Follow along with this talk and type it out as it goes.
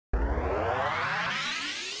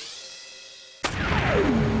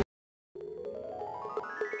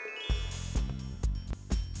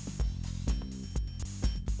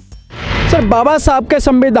Doctor बाबा साहब के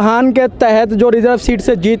संविधान के तहत जो रिजर्व सीट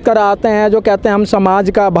से जीत कर आते हैं, जो कहते हैं हम समाज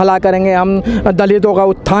का भला करेंगे, हम दलितों का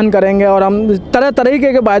उत्थान करेंगे और हम तरह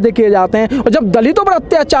तरीके के वायदे किए जाते हैं, और जब दलितों पर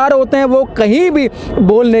अत्याचार होते हैं वो कहीं भी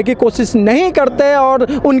बोलने की कोशिश नहीं करते और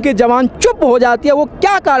उनकी जबान चुप हो जाती है, वो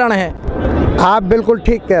क्या कारण है? आप बिल्कुल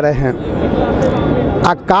ठीक कह रहे हैं।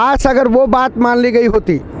 आकाश अगर वो बात मान ली गई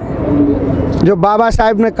होती जो बाबा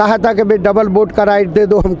साहब ने कहा था कि भाई डबल वोट का राइट दे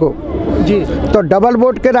दो हमको जी, तो डबल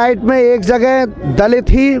वोट के राइट में एक जगह दलित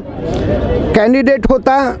ही कैंडिडेट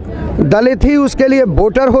होता, दलित ही उसके लिए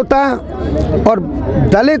वोटर होता, और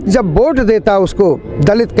दलित जब वोट देता उसको,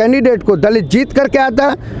 दलित कैंडिडेट को, दलित जीत करके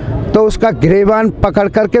आता तो उसका गिरेबान पकड़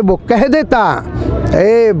करके वो कह देता,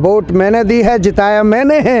 ए वोट मैंने दी है, जिताया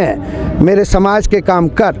मैंने है, मेरे समाज के काम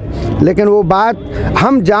कर। लेकिन वो बात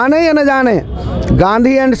हम जाने या न जाने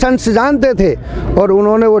गांधी एंड सन्स जानते थे, और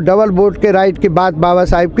उन्होंने वो डबल वोट के राइट की बात बाबा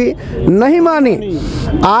साहब की नहीं मानी।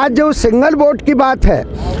 आज जो सिंगल वोट की बात है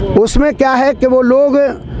उसमें क्या है कि वो लोग,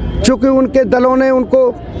 चूँकि उनके दलों ने उनको,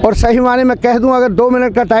 और सही माने में कह दूं अगर 2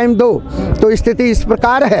 मिनट का टाइम दो तो स्थिति इस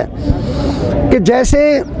प्रकार है कि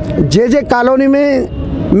जैसे जे कॉलोनी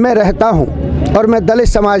में मैं रहता हूं और मैं दलित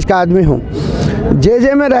समाज का आदमी हूं,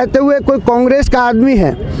 जे में रहते हुए कोई कांग्रेस का आदमी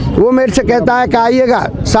है, वो मेरे से कहता है कि आइएगा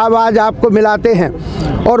साहब आज आपको मिलाते हैं,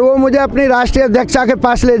 और वो मुझे अपनी राष्ट्रीय अध्यक्षा के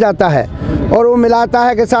पास ले जाता है और वो मिलाता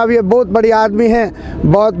है कि साहब ये बहुत बड़ी आदमी हैं,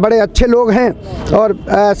 बहुत बड़े अच्छे लोग हैं और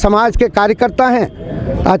समाज के कार्यकर्ता हैं।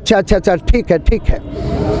 अच्छा ठीक है।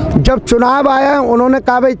 जब चुनाव आया उन्होंने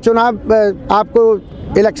कहा भाई चुनाव आपको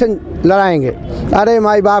इलेक्शन लड़ाएंगे। अरे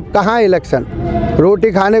माई बाप कहाँ इलेक्शन,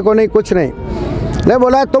 रोटी खाने को नहीं, कुछ नहीं। मैं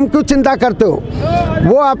बोला तुम क्यों चिंता करते हो?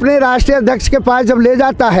 वो अपने राष्ट्रीय अध्यक्ष के पास जब ले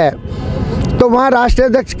जाता है तो वहाँ राष्ट्रीय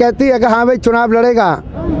अध्यक्ष कहती है कि हाँ भाई चुनाव लड़ेगा।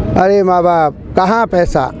 अरे माँ बाप कहाँ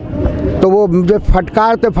पैसा, तो वो जो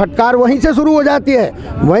फटकार वहीं से शुरू हो जाती है,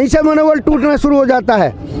 वहीं से मनोबल टूटना शुरू हो जाता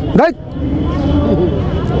है।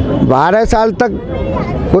 12 साल तक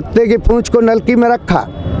कुत्ते की पूंछ को नलकी में रखा,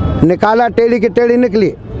 निकाला टेढ़ी की टेढ़ी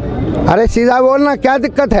निकली। अरे सीधा बोलना, क्या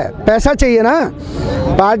दिक्कत है? पैसा चाहिए ना।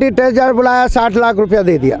 पार्टी ट्रेजर बुलाया, 60 लाख रुपया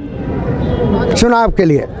दे दिया चुनाव के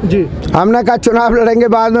लिए जी। हमने कहा चुनाव लड़ेंगे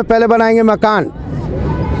बाद में, पहले बनाएंगे मकान।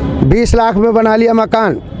 20 लाख में बना लिया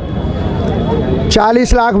मकान,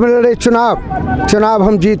 40 लाख में लड़े चुनाव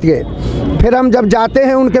हम जीत गए। फिर हम जब जाते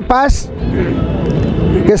हैं उनके पास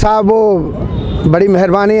कि साहब वो बड़ी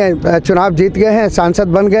मेहरबानी है, चुनाव जीत गए हैं, सांसद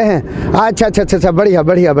बन गए हैं। अच्छा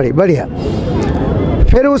बढ़िया।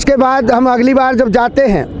 फिर उसके बाद हम अगली बार जब जाते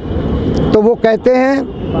हैं तो वो कहते हैं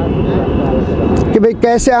कि भाई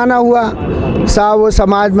कैसे आना हुआ? साहब वो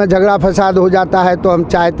समाज में झगड़ा फसाद हो जाता है तो हम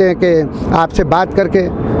चाहते हैं कि आपसे बात करके।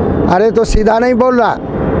 अरे तो सीधा नहीं बोल रहा,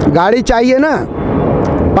 गाड़ी चाहिए ना।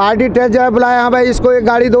 पार्टी ट्रेजर बुलाया, हाँ भाई इसको एक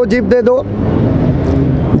गाड़ी दो, जीप दे दो।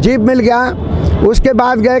 जीप मिल गया। उसके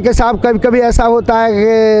बाद गए कि साहब कभी कभी ऐसा होता है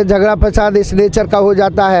कि झगड़ा फसाद इस नेचर का हो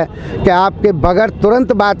जाता है कि आपके बगैर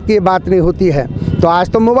तुरंत बात की बात नहीं होती है। तो आज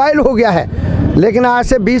तो मोबाइल हो गया है, लेकिन आज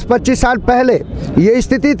से 20-25 साल पहले ये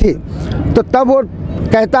स्थिति थी। तो तब वो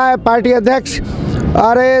कहता है पार्टी अध्यक्ष,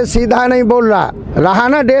 अरे सीधा नहीं बोल रहा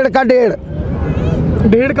ना, 1.5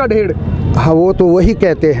 का डेढ़। हाँ वो तो वही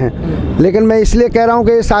कहते हैं, लेकिन मैं इसलिए कह रहा हूँ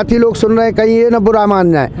कि साथी लोग सुन रहे हैं, कहीं ये ना बुरा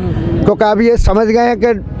मान जाए, क्योंकि अभी ये समझ गए हैं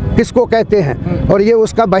कि किसको कहते हैं और ये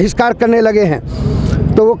उसका बहिष्कार करने लगे हैं।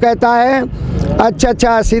 तो वो कहता है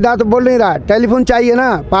अच्छा सीधा तो बोल नहीं रहा, टेलीफोन चाहिए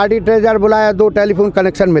ना। पार्टी ट्रेजर बुलाया, 2 टेलीफोन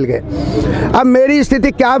कनेक्शन मिल गए। अब मेरी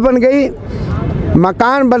स्थिति क्या बन गई?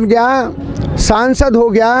 मकान बन गया, सांसद हो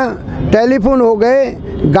गया, टेलीफोन हो गए,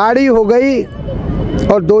 गाड़ी हो गई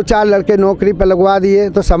और 2-4 लड़के नौकरी पर लगवा दिए,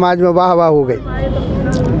 तो समाज में वाह हो गई।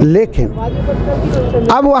 लेकिन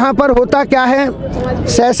अब वहाँ पर होता क्या है,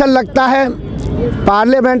 सेशन लगता है,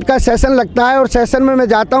 पार्लियामेंट का सेशन लगता है, और सेशन में मैं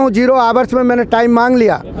जाता हूँ 0 आवर्स में। मैंने टाइम मांग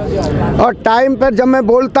लिया और टाइम पर जब मैं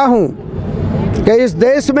बोलता हूँ कि इस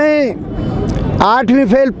देश में 8वीं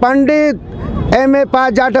फेल पंडित MA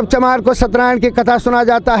पास जाटव चमार को सत्यनारायण की कथा सुना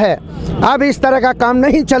जाता है, अब इस तरह का काम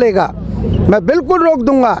नहीं चलेगा, मैं बिल्कुल रोक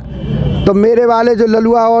दूंगा। तो मेरे वाले जो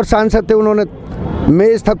ललुआ और सांसद थे उन्होंने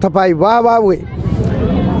मेज थपथपाई, वाह हुई।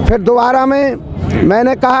 फिर दोबारा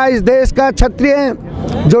मैंने कहा इस देश का क्षत्रिय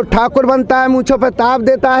जो ठाकुर बनता है, मूँछों पर ताप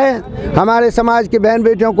देता है, हमारे समाज की बहन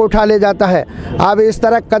बेटियों को उठा ले जाता है, अब इस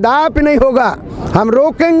तरह कदापि नहीं होगा, हम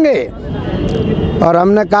रोकेंगे। और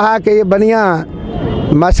हमने कहा कि ये बनिया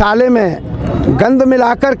मसाले में गंद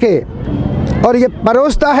मिला कर के और ये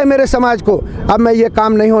परोसता है मेरे समाज को, अब मैं ये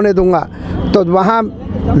काम नहीं होने दूंगा। तो वहाँ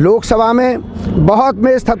लोकसभा में बहुत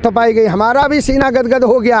मेज थपथपाई गई, हमारा भी सीना गदगद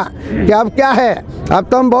हो गया कि अब क्या है, अब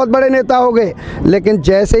तो हम बहुत बड़े नेता हो गए। लेकिन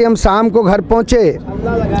जैसे ही हम शाम को घर पहुँचे,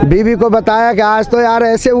 बीवी को बताया कि आज तो यार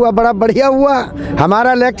ऐसे हुआ, बड़ा बढ़िया हुआ,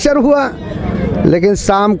 हमारा लेक्चर हुआ। लेकिन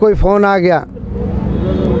शाम को ही फ़ोन आ गया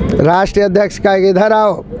राष्ट्रीय अध्यक्ष का, इधर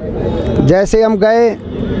आओ। जैसे हम गए,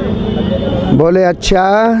 बोले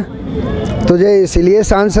अच्छा तुझे इसलिए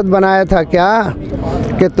सांसद बनाया था क्या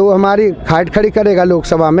कि तू हमारी खाट खड़ी करेगा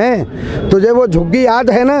लोकसभा में, तुझे वो झुग्गी याद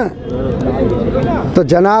है ना? तो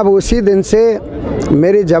जनाब उसी दिन से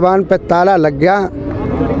मेरी ज़बान पे ताला लग गया,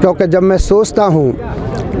 क्योंकि जब मैं सोचता हूँ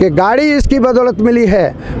कि गाड़ी इसकी बदौलत मिली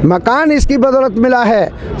है, मकान इसकी बदौलत मिला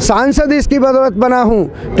है, सांसद इसकी बदौलत बना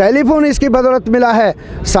हूँ, टेलीफोन इसकी बदौलत मिला है,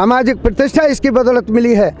 सामाजिक प्रतिष्ठा इसकी बदौलत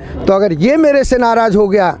मिली है, तो अगर ये मेरे से नाराज़ हो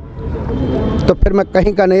गया तो फिर मैं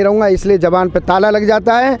कहीं का नहीं रहूँगा। इसलिए ज़बान पे ताला लग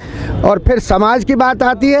जाता है। और फिर समाज की बात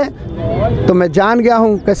आती है तो मैं जान गया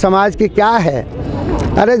हूँ कि समाज की क्या है।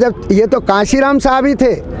 अरे जब ये तो कांशीराम साहब ही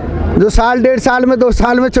थे जो साल 1.5 साल में 2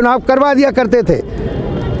 साल में चुनाव करवा दिया करते थे।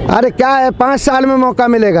 अरे क्या है, 5 साल में मौका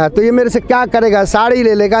मिलेगा तो ये मेरे से क्या करेगा? साड़ी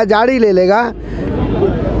ले लेगा, जाड़ी ले लेगा,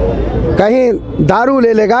 कहीं दारू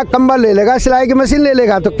ले लेगा, कंबल ले लेगा, सिलाई की मशीन ले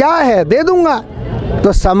लेगा, तो क्या है, दे दूंगा।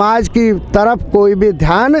 तो समाज की तरफ कोई भी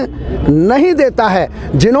ध्यान नहीं देता है।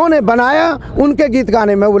 जिन्होंने बनाया उनके गीत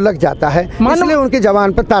गाने में वो लग जाता है, इसलिए उनकी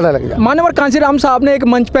जबान पर ताला लग जाता है। माननीय कांशीराम साहब ने एक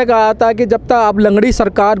मंच पे कहा था कि जब तक आप लंगड़ी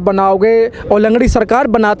सरकार बनाओगे और लंगड़ी सरकार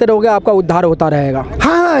बनाते रहोगे, आपका उद्धार होता रहेगा।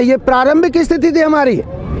 हाँ, ये प्रारंभिक स्थिति थी हमारी,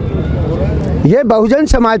 ये बहुजन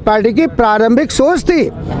समाज पार्टी की प्रारंभिक सोच थी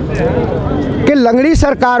कि लंगड़ी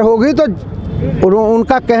सरकार होगी। तो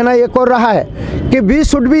उनका कहना एक और रहा है कि we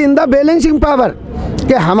should be in the balancing power,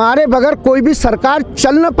 कि हमारे बगैर कोई भी सरकार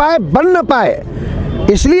चल न पाए, बन न पाए।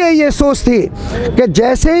 इसलिए ये सोच थी कि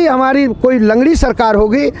जैसे ही हमारी कोई लंगड़ी सरकार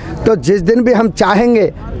होगी तो जिस दिन भी हम चाहेंगे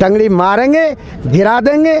टंगड़ी मारेंगे, गिरा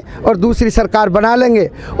देंगे और दूसरी सरकार बना लेंगे,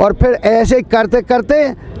 और फिर ऐसे करते करते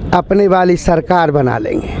अपनी वाली सरकार बना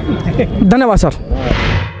लेंगे। धन्यवाद सर।